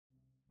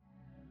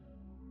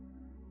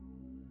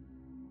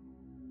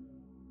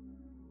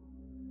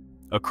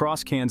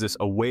Across Kansas,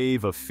 a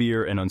wave of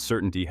fear and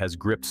uncertainty has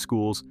gripped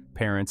schools,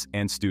 parents,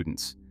 and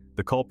students.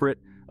 The culprit?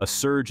 A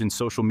surge in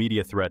social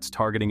media threats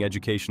targeting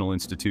educational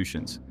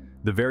institutions.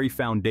 The very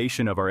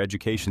foundation of our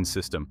education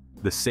system,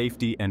 the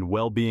safety and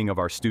well-being of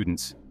our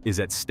students, is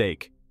at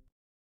stake.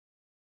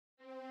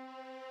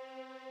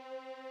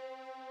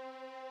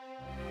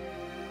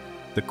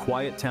 The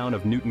quiet town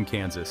of Newton,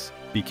 Kansas,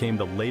 became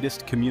the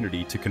latest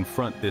community to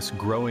confront this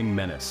growing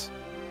menace.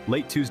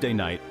 Late Tuesday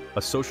night,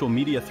 a social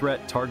media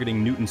threat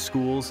targeting Newton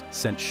schools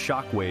sent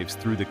shockwaves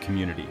through the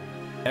community.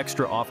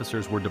 Extra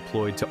officers were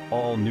deployed to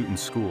all Newton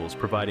schools,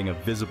 providing a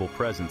visible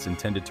presence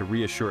intended to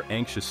reassure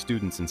anxious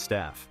students and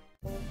staff.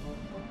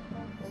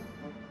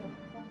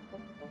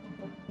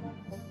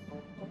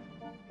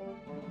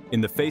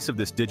 In the face of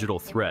this digital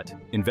threat,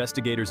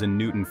 investigators in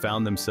Newton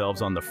found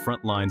themselves on the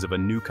front lines of a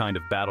new kind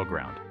of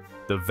battleground,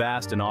 the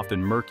vast and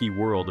often murky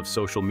world of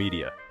social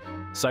media.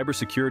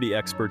 Cybersecurity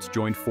experts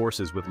joined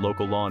forces with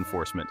local law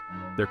enforcement.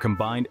 Their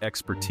combined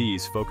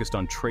expertise focused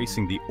on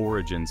tracing the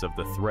origins of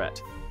the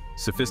threat.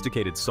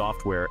 Sophisticated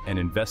software and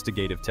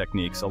investigative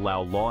techniques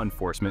allow law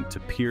enforcement to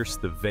pierce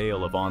the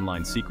veil of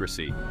online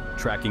secrecy,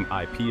 tracking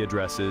IP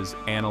addresses,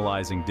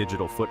 analyzing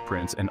digital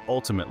footprints, and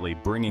ultimately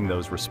bringing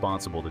those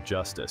responsible to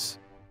justice.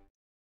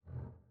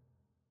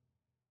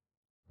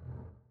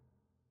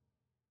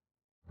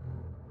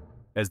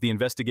 As the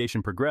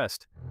investigation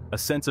progressed, a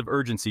sense of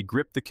urgency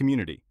gripped the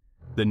community.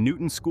 The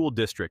Newton School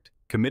District,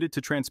 committed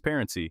to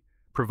transparency,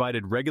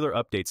 provided regular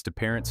updates to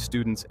parents,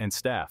 students, and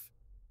staff.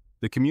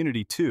 The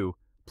community, too,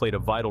 played a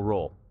vital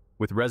role,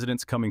 with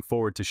residents coming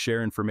forward to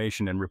share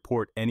information and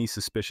report any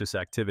suspicious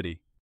activity.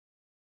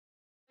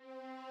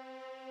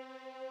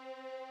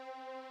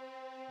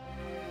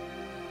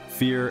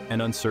 Fear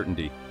and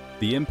uncertainty,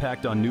 the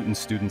impact on Newton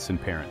students and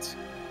parents.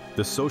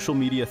 The social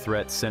media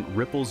threat sent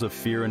ripples of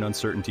fear and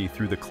uncertainty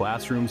through the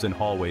classrooms and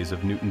hallways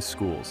of Newton's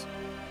schools.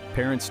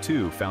 Parents,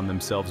 too, found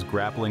themselves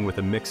grappling with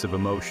a mix of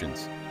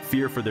emotions: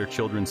 fear for their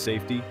children's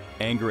safety,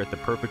 anger at the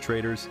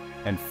perpetrators,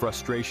 and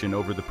frustration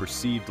over the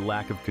perceived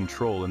lack of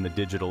control in the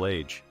digital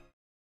age.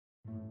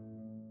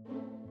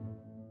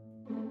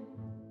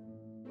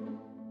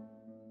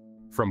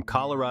 From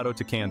Colorado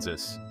to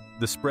Kansas,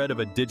 the spread of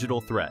a digital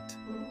threat.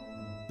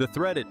 The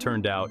threat, it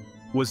turned out,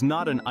 was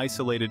not an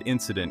isolated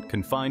incident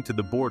confined to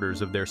the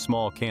borders of their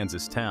small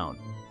Kansas town.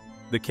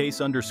 The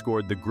case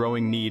underscored the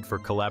growing need for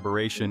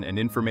collaboration and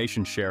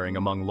information sharing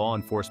among law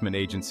enforcement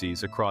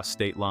agencies across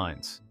state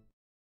lines.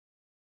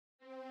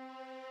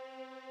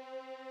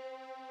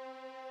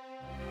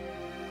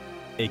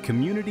 A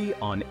community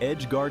on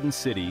edge Garden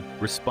City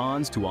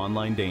responds to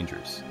online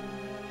dangers.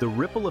 The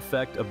ripple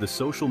effect of the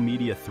social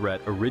media threat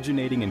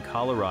originating in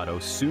Colorado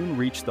soon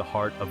reached the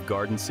heart of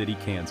Garden City,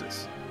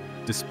 Kansas.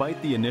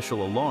 Despite the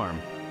initial alarm,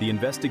 the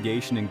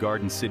investigation in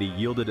Garden City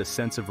yielded a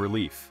sense of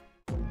relief.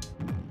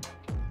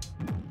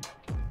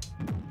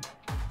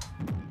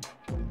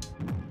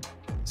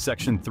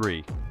 Section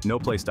 3. No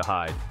place to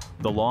hide.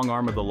 The long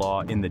arm of the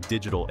law in the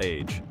digital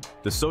age.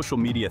 The social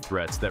media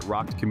threats that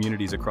rocked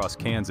communities across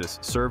Kansas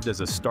served as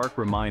a stark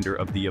reminder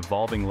of the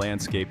evolving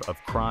landscape of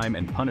crime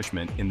and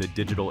punishment in the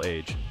digital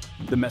age.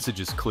 The message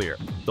is clear: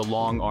 the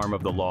long arm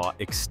of the law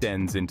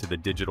extends into the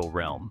digital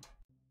realm.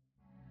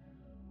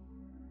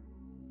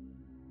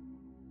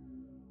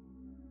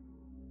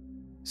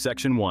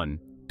 Section 1.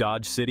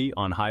 Dodge City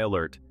on high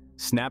alert.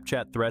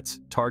 Snapchat threats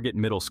target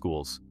middle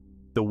schools.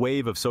 The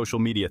wave of social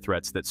media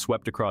threats that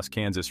swept across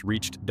Kansas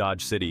reached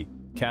Dodge City,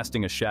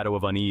 casting a shadow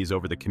of unease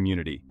over the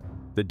community.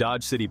 The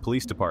Dodge City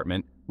Police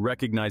Department,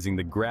 recognizing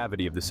the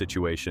gravity of the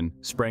situation,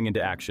 sprang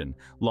into action,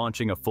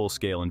 launching a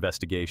full-scale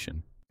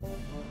investigation.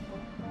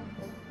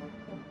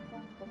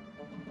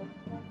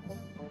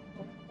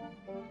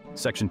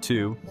 Section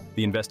 2.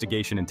 The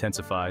investigation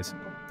intensifies.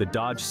 The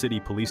Dodge City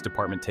Police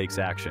Department takes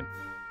action.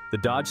 The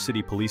Dodge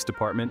City Police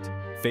Department,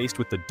 faced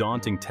with the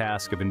daunting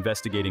task of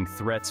investigating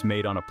threats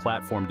made on a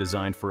platform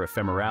designed for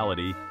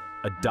ephemerality,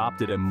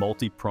 adopted a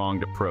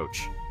multi-pronged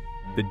approach.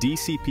 The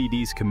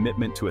DCPD's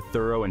commitment to a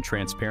thorough and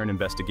transparent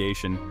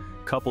investigation,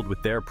 coupled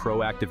with their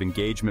proactive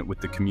engagement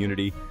with the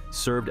community,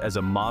 served as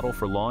a model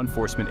for law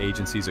enforcement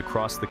agencies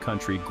across the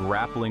country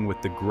grappling with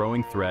the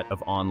growing threat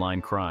of online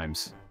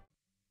crimes.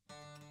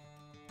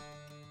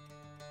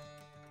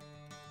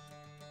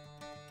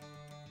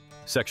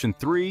 Section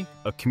 3,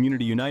 a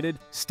community united,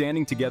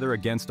 standing together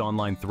against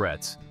online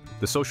threats.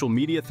 The social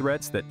media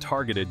threats that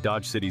targeted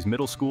Dodge City's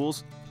middle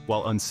schools,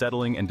 while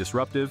unsettling and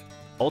disruptive,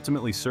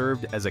 ultimately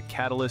served as a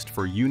catalyst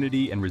for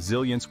unity and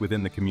resilience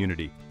within the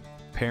community.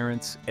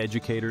 Parents,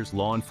 educators,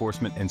 law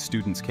enforcement, and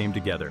students came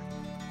together,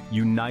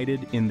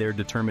 united in their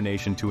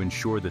determination to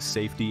ensure the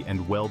safety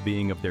and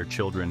well-being of their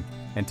children,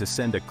 and to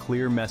send a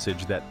clear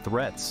message that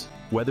threats,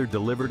 whether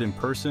delivered in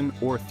person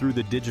or through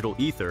the digital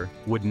ether,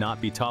 would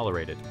not be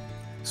tolerated.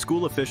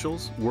 School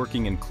officials,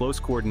 working in close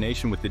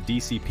coordination with the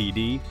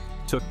DCPD,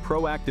 took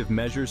proactive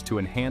measures to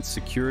enhance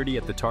security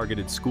at the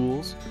targeted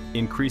schools,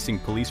 increasing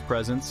police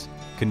presence,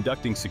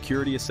 conducting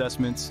security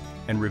assessments,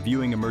 and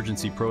reviewing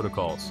emergency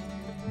protocols.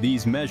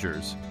 These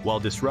measures, while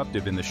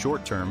disruptive in the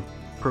short term,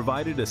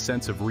 provided a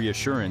sense of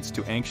reassurance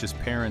to anxious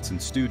parents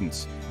and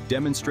students,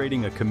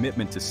 demonstrating a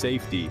commitment to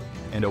safety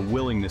and a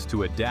willingness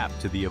to adapt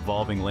to the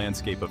evolving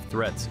landscape of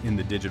threats in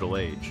the digital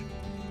age.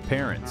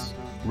 Parents,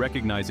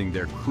 recognizing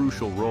their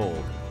crucial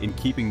role in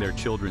keeping their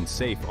children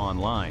safe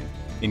online,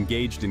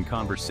 engaged in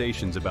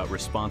conversations about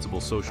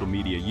responsible social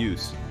media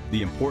use,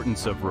 the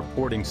importance of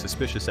reporting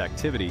suspicious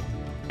activity,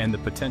 and the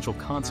potential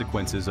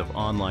consequences of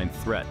online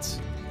threats.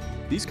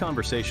 These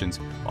conversations,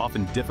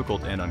 often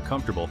difficult and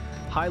uncomfortable,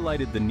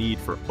 highlighted the need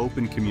for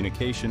open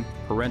communication,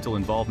 parental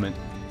involvement,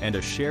 and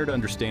a shared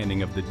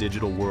understanding of the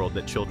digital world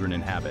that children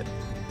inhabit.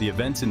 The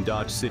events in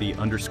Dodge City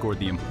underscored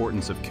the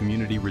importance of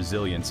community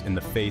resilience in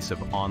the face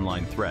of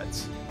online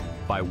threats.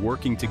 By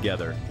working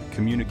together,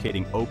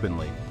 communicating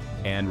openly,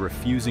 and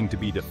refusing to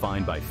be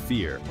defined by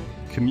fear,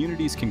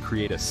 communities can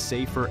create a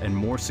safer and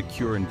more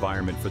secure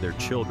environment for their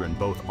children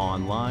both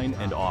online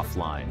and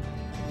offline.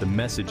 The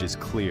message is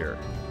clear.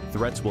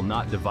 Threats will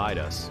not divide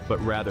us,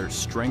 but rather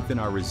strengthen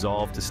our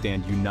resolve to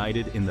stand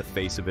united in the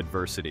face of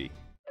adversity.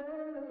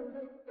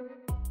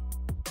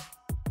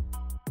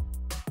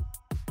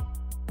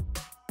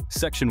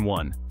 Section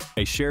 1.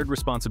 A shared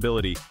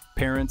responsibility.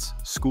 Parents,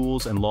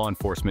 schools, and law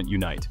enforcement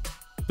unite.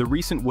 The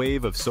recent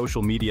wave of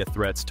social media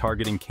threats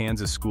targeting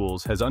Kansas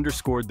schools has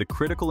underscored the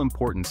critical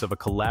importance of a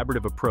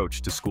collaborative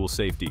approach to school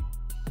safety.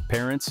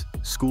 Parents,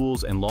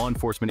 schools, and law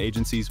enforcement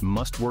agencies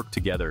must work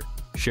together,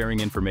 sharing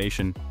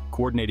information,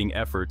 coordinating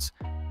efforts,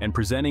 and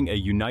presenting a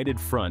united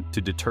front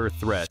to deter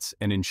threats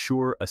and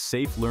ensure a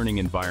safe learning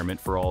environment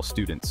for all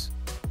students.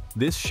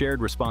 This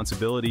shared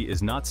responsibility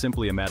is not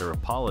simply a matter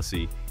of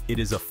policy, it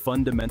is a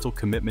fundamental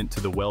commitment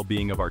to the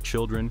well-being of our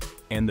children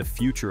and the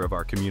future of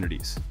our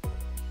communities.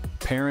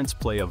 Parents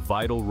play a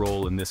vital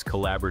role in this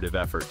collaborative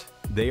effort.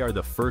 They are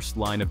the first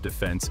line of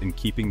defense in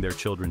keeping their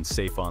children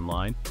safe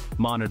online,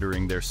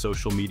 monitoring their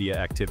social media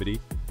activity,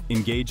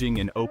 engaging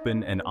in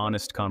open and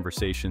honest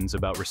conversations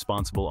about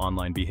responsible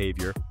online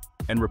behavior,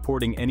 and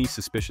reporting any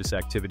suspicious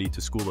activity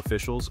to school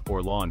officials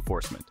or law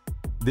enforcement.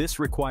 This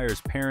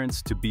requires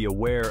parents to be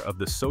aware of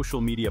the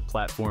social media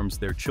platforms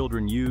their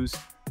children use,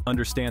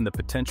 understand the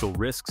potential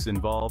risks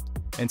involved,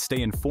 and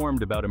stay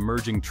informed about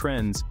emerging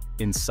trends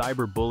in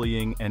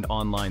cyberbullying and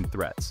online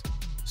threats.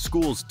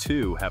 Schools,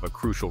 too, have a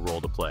crucial role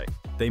to play.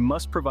 They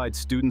must provide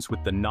students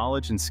with the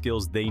knowledge and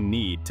skills they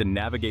need to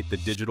navigate the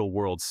digital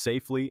world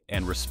safely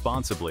and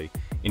responsibly,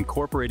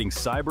 incorporating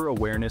cyber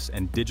awareness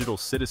and digital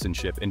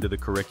citizenship into the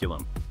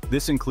curriculum.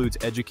 This includes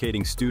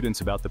educating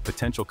students about the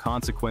potential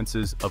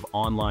consequences of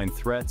online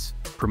threats,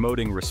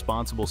 promoting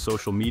responsible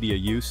social media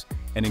use,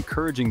 and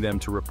encouraging them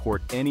to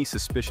report any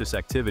suspicious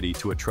activity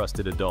to a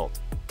trusted adult.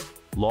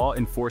 Law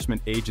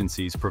enforcement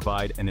agencies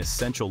provide an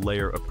essential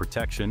layer of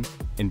protection,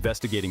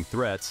 investigating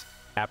threats,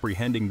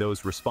 apprehending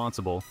those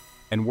responsible,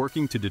 and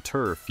working to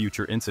deter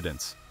future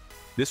incidents.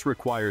 This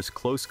requires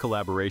close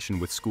collaboration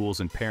with schools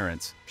and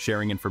parents,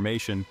 sharing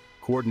information,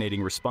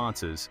 coordinating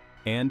responses,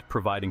 and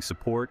providing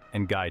support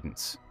and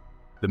guidance.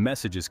 The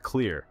message is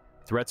clear: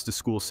 threats to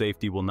school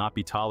safety will not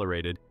be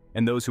tolerated,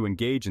 and those who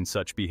engage in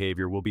such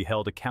behavior will be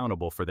held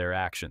accountable for their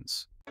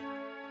actions.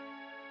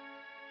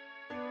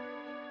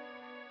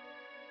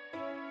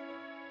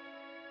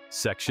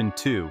 Section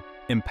 2.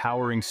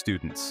 Empowering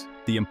students.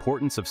 The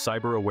importance of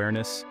cyber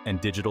awareness and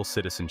digital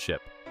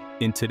citizenship.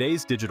 In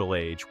today's digital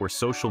age, where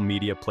social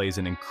media plays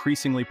an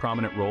increasingly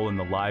prominent role in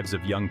the lives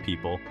of young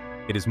people,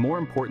 it is more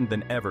important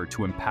than ever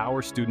to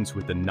empower students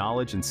with the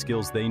knowledge and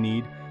skills they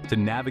need to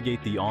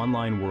navigate the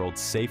online world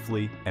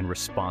safely and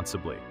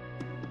responsibly.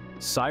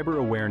 Cyber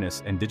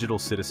awareness and digital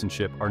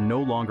citizenship are no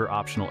longer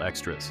optional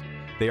extras.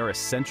 They are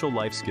essential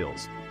life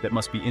skills that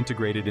must be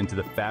integrated into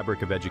the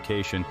fabric of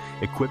education,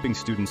 equipping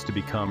students to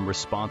become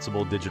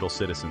responsible digital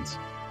citizens.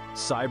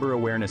 Cyber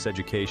awareness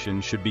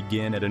education should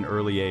begin at an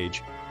early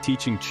age,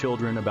 teaching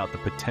children about the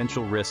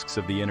potential risks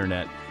of the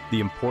internet,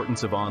 the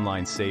importance of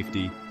online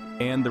safety,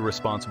 and the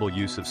responsible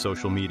use of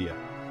social media.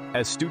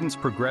 As students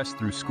progress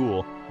through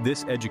school,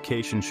 this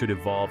education should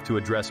evolve to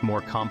address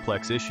more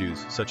complex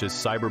issues such as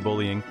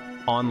cyberbullying,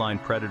 online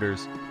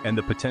predators, and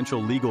the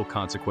potential legal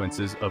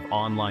consequences of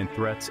online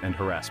threats and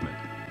harassment.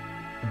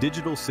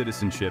 Digital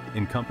citizenship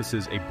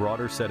encompasses a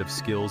broader set of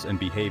skills and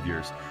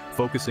behaviors,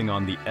 focusing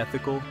on the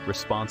ethical,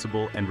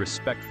 responsible, and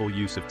respectful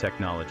use of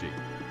technology.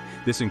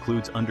 This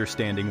includes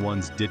understanding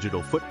one's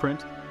digital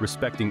footprint,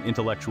 respecting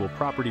intellectual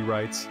property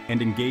rights, and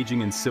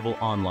engaging in civil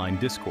online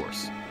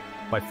discourse.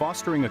 By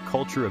fostering a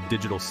culture of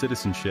digital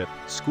citizenship,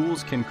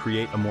 schools can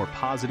create a more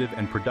positive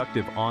and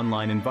productive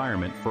online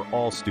environment for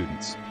all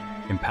students.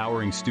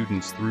 Empowering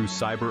students through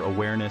cyber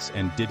awareness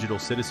and digital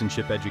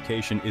citizenship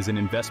education is an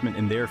investment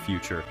in their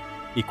future,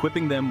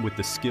 equipping them with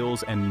the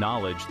skills and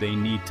knowledge they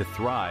need to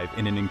thrive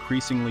in an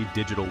increasingly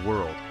digital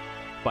world.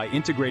 By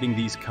integrating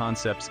these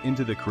concepts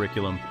into the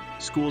curriculum,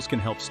 schools can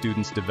help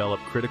students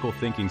develop critical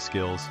thinking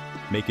skills,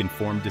 make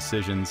informed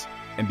decisions,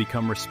 and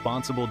become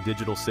responsible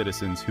digital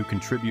citizens who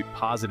contribute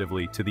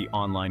positively to the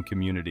online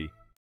community.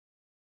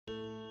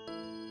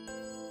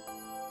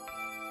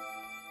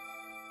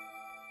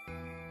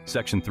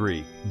 Section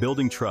 3.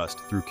 Building trust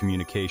through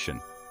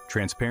communication.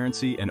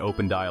 Transparency and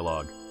open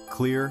dialogue.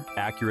 Clear,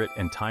 accurate,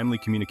 and timely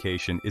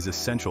communication is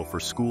essential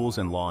for schools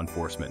and law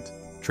enforcement.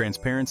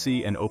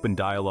 Transparency and open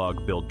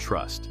dialogue build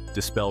trust,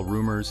 dispel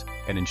rumors,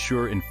 and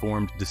ensure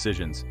informed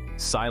decisions.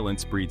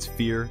 Silence breeds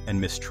fear and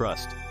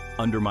mistrust,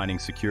 undermining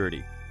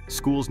security.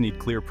 Schools need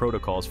clear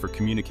protocols for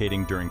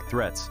communicating during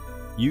threats.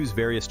 Use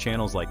various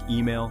channels like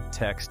email,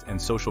 text,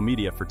 and social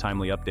media for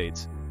timely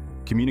updates.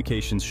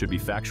 Communications should be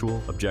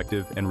factual,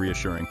 objective, and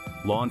reassuring.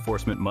 Law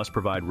enforcement must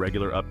provide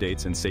regular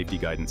updates and safety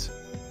guidance.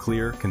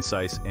 Clear,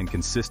 concise, and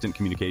consistent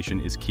communication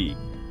is key.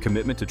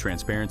 Commitment to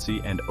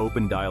transparency and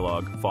open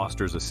dialogue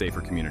fosters a safer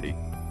community.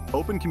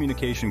 Open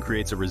communication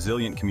creates a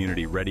resilient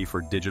community ready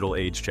for digital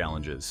age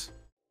challenges.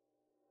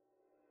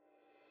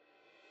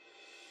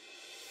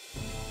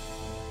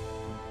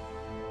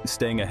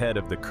 Staying ahead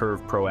of the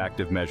curve,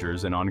 proactive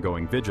measures, and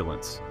ongoing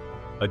vigilance.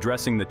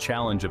 Addressing the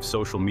challenge of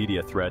social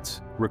media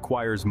threats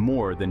requires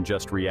more than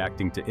just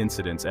reacting to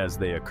incidents as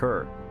they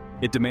occur.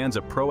 It demands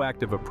a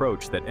proactive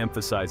approach that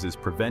emphasizes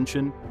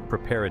prevention,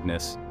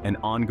 preparedness, and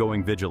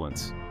ongoing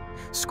vigilance.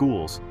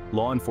 Schools,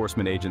 law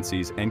enforcement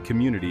agencies, and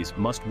communities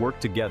must work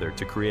together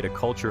to create a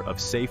culture of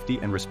safety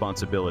and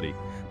responsibility,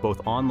 both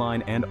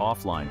online and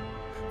offline,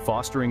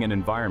 fostering an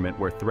environment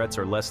where threats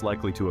are less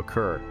likely to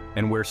occur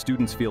and where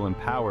students feel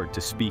empowered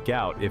to speak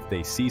out if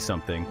they see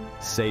something,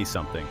 say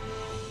something.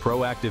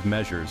 Proactive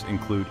measures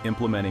include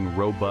implementing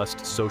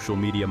robust social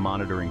media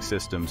monitoring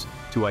systems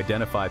to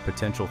identify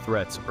potential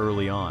threats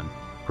early on,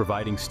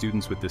 providing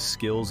students with the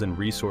skills and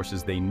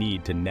resources they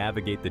need to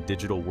navigate the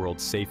digital world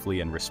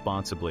safely and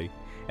responsibly,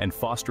 and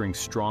fostering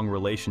strong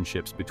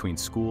relationships between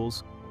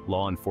schools,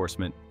 law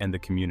enforcement, and the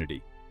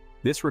community.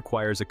 This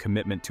requires a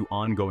commitment to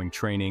ongoing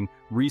training,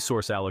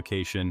 resource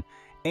allocation,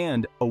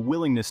 and a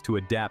willingness to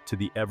adapt to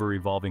the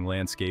ever-evolving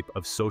landscape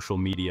of social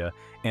media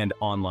and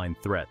online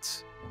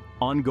threats.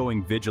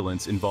 Ongoing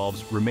vigilance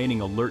involves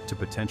remaining alert to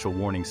potential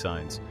warning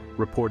signs,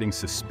 reporting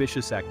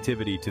suspicious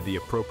activity to the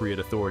appropriate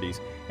authorities,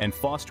 and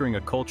fostering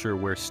a culture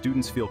where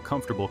students feel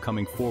comfortable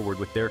coming forward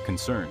with their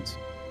concerns.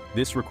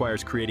 This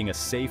requires creating a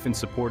safe and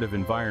supportive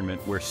environment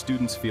where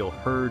students feel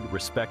heard,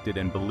 respected,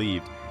 and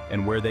believed,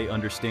 and where they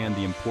understand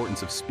the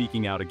importance of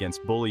speaking out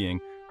against bullying,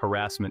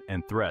 harassment,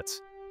 and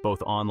threats,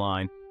 both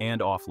online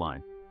and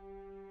offline.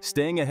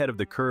 Staying ahead of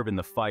the curve in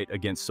the fight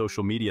against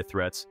social media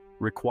threats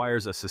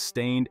requires a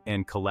sustained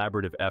and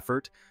collaborative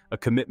effort, a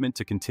commitment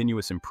to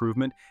continuous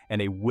improvement, and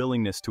a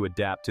willingness to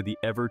adapt to the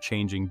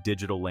ever-changing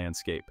digital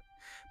landscape.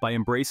 By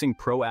embracing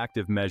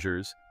proactive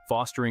measures,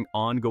 fostering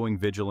ongoing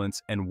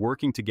vigilance, and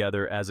working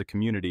together as a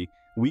community,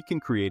 we can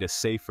create a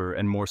safer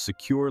and more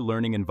secure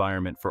learning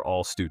environment for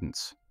all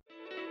students.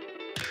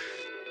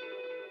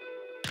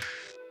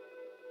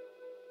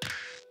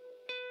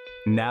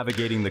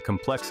 Navigating the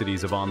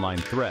complexities of online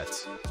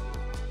threats.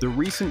 The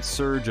recent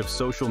surge of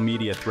social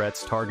media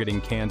threats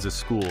targeting Kansas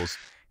schools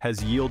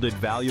has yielded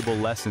valuable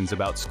lessons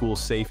about school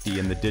safety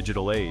in the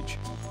digital age.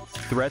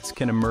 Threats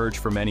can emerge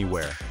from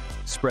anywhere,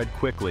 spread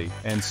quickly,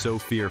 and sow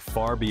fear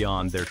far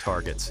beyond their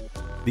targets.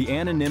 The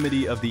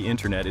anonymity of the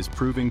internet is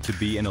proving to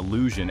be an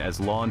illusion as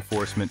law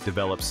enforcement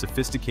develops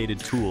sophisticated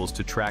tools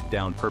to track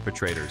down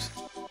perpetrators.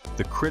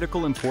 The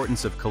critical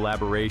importance of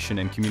collaboration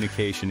and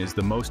communication is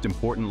the most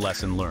important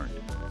lesson learned.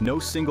 No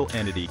single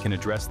entity can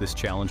address this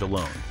challenge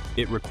alone.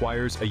 It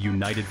requires a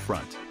united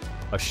front.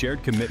 A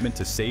shared commitment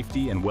to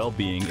safety and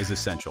well-being is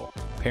essential.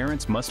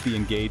 Parents must be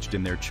engaged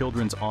in their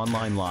children's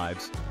online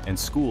lives, and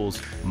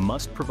schools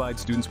must provide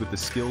students with the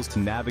skills to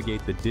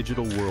navigate the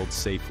digital world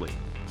safely.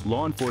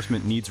 Law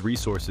enforcement needs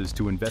resources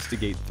to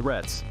investigate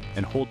threats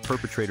and hold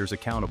perpetrators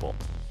accountable.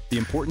 The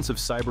importance of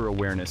cyber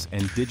awareness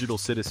and digital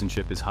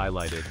citizenship is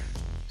highlighted.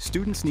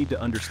 Students need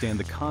to understand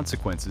the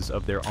consequences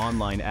of their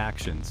online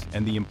actions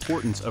and the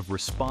importance of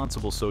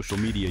responsible social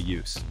media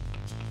use.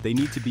 They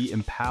need to be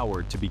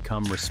empowered to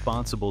become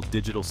responsible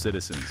digital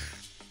citizens.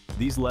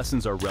 These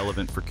lessons are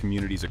relevant for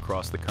communities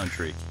across the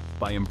country.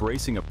 By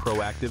embracing a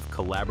proactive,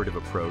 collaborative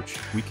approach,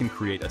 we can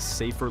create a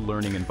safer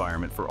learning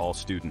environment for all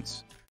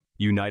students.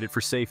 United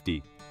for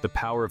safety, the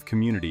power of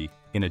community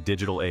in a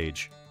digital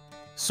age.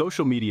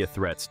 Social media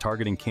threats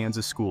targeting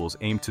Kansas schools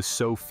aim to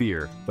sow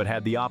fear, but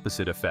had the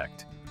opposite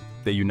effect.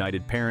 They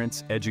united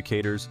parents,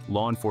 educators,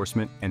 law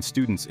enforcement, and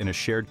students in a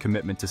shared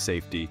commitment to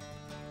safety.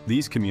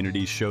 These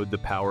communities showed the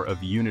power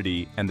of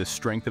unity and the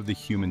strength of the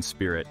human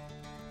spirit.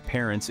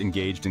 Parents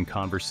engaged in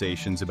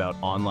conversations about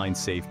online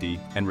safety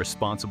and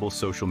responsible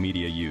social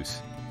media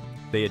use.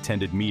 They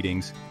attended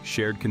meetings,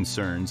 shared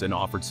concerns, and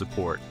offered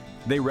support.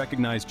 They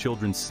recognized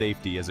children's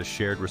safety as a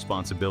shared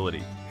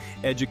responsibility.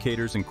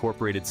 Educators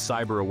incorporated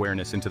cyber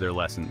awareness into their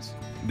lessons.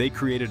 They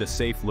created a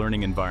safe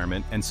learning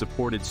environment and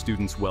supported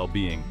students'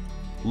 well-being.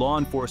 Law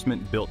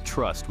enforcement built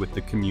trust with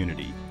the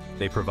community.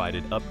 They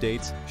provided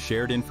updates,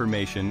 shared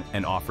information,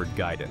 and offered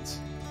guidance.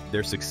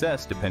 Their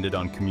success depended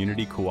on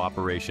community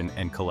cooperation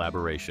and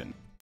collaboration.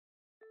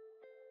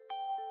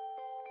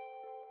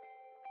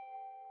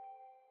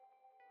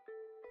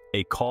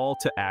 A call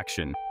to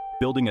action,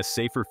 building a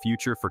safer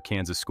future for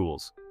Kansas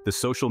schools. The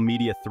social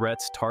media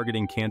threats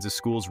targeting Kansas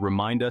schools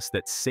remind us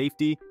that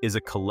safety is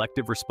a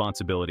collective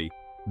responsibility.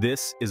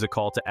 This is a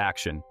call to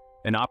action,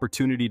 an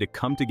opportunity to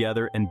come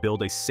together and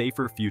build a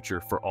safer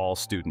future for all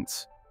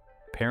students.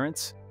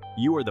 Parents,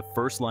 you are the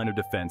first line of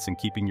defense in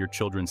keeping your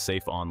children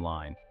safe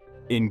online.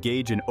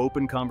 Engage in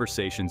open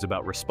conversations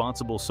about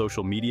responsible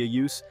social media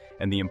use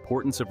and the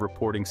importance of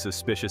reporting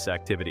suspicious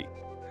activity.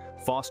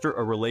 Foster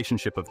a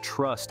relationship of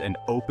trust and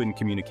open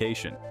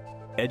communication.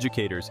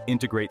 Educators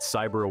integrate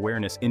cyber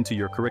awareness into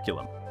your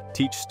curriculum.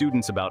 Teach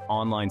students about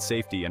online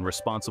safety and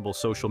responsible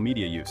social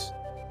media use.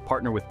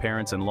 Partner with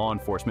parents and law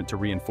enforcement to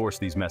reinforce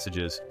these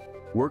messages.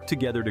 Work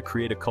together to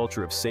create a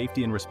culture of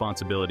safety and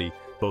responsibility,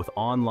 both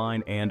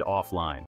online and offline.